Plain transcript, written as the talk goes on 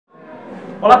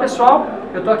Olá pessoal,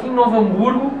 eu estou aqui em Novo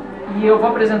Hamburgo e eu vou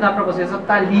apresentar para vocês a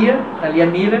Talia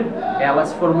Müller. Ela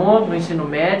se formou no ensino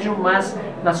médio, mas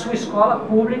na sua escola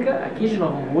pública aqui de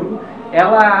Novo Hamburgo,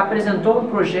 ela apresentou um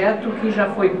projeto que já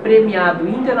foi premiado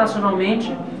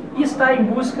internacionalmente e está em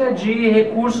busca de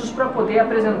recursos para poder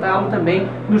apresentá-lo também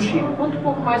no Chile. Conta um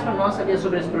pouco mais para nós, Talia,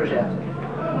 sobre esse projeto.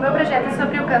 O meu projeto é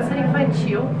sobre o câncer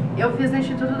infantil. Eu fiz no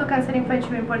Instituto do Câncer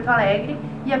Infantil em Porto Alegre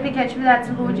e apliquei atividades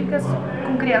lúdicas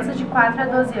com crianças de 4 a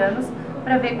 12 anos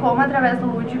para ver como, através do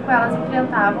lúdico, elas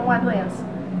enfrentavam a doença.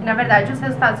 E, na verdade, os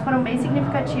resultados foram bem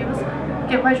significativos,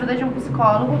 porque com a ajuda de um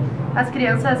psicólogo, as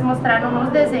crianças mostraram nos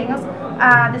desenhos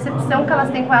a decepção que elas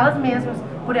têm com elas mesmas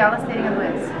por elas terem a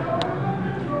doença.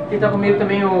 Aqui está comigo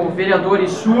também o vereador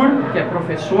Issur, que é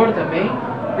professor também.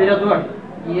 Vereador,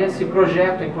 e esse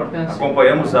projeto é importante?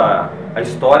 Acompanhamos a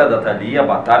história da Talia, a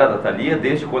batalha da Talia,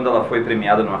 desde quando ela foi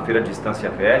premiada numa feira de Estancia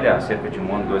Velha, há cerca de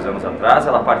 1 ano, 2 anos atrás.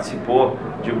 Ela participou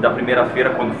da primeira feira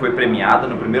quando foi premiada,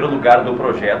 no primeiro lugar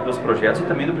dos projetos e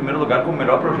também no primeiro lugar como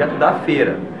melhor projeto da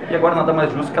feira. E agora nada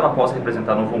mais justo que ela possa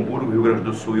representar Novo Hamburgo, Rio Grande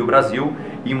do Sul e o Brasil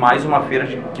em mais uma feira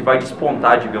que vai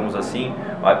despontar, digamos assim,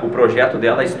 o projeto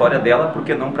dela, a história dela,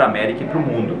 porque não para a América e para o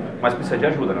mundo. Mas precisa de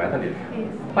ajuda, não é, Talia?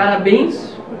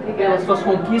 Parabéns pelas suas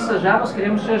conquistas já, nós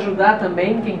queremos te ajudar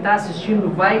também. Quem está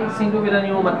assistindo vai, sem dúvida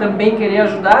nenhuma, também querer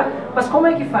ajudar. Mas como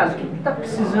é que faz? O que está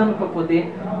precisando para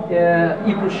poder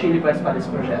ir para o Chile participar desse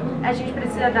projeto? A gente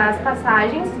precisa das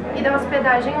passagens e da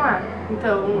hospedagem lá.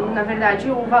 Então, na verdade,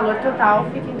 o valor total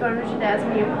fica em torno de 10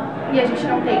 mil e a gente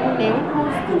não tem nenhum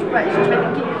custo. Tipo, a gente vai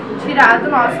ter que tirar do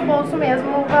nosso bolso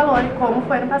mesmo o valor, como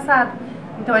foi no passado.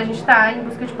 Então a gente está em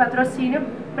busca de patrocínio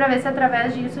para ver se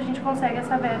através disso a gente consegue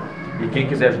essa verba. E quem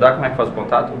quiser ajudar, como é que faz o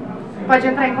contato? Pode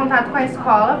entrar em contato com a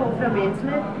escola Wolfram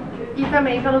Metzler e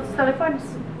também pelos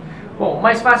telefones. Bom, o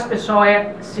mais fácil, pessoal,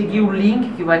 é seguir o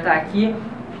link que vai estar aqui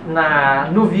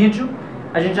no vídeo.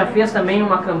 A gente já fez também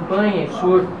uma campanha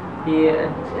Issur,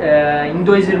 em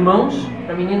 2 irmãos,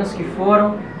 para meninas que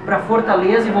foram para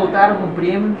Fortaleza e voltaram com o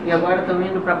prêmio, e agora estão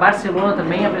indo para Barcelona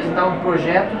também apresentar um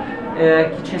projeto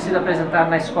que tinha sido apresentado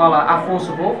na escola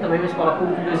Afonso Wolf, também uma escola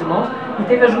pública em 2 irmãos, e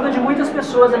teve ajuda de muitas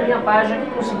pessoas da minha página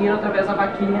que conseguiram, através da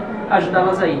Vakinha,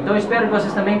 ajudá-las aí. Então eu espero que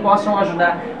vocês também possam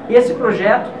ajudar esse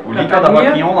projeto. O link é da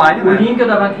Vakinha Online, né? O link é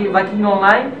da Vakinha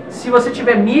Online. Se você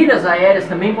tiver milhas aéreas,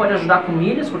 também pode ajudar com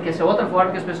milhas, porque essa é outra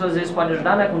forma que as pessoas às vezes podem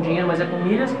ajudar, não é com dinheiro, mas é com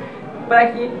milhas, para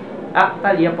que a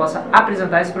Talia possa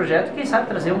apresentar esse projeto e, quem sabe,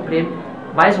 trazer um prêmio,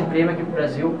 mais um prêmio aqui para o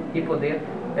Brasil e poder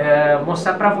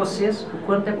mostrar para vocês o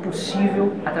quanto é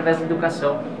possível, através da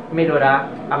educação, melhorar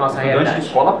a nossa realidade. Estudante de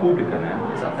escola pública, né?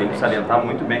 Exatamente. Tem que salientar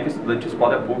muito bem que estudante de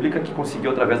escola pública que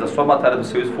conseguiu, através da sua batalha, do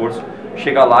seu esforço,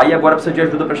 chegar lá e agora precisa de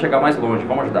ajuda para chegar mais longe.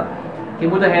 Vamos ajudar. Quem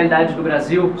muda a realidade do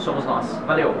Brasil somos nós.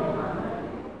 Valeu!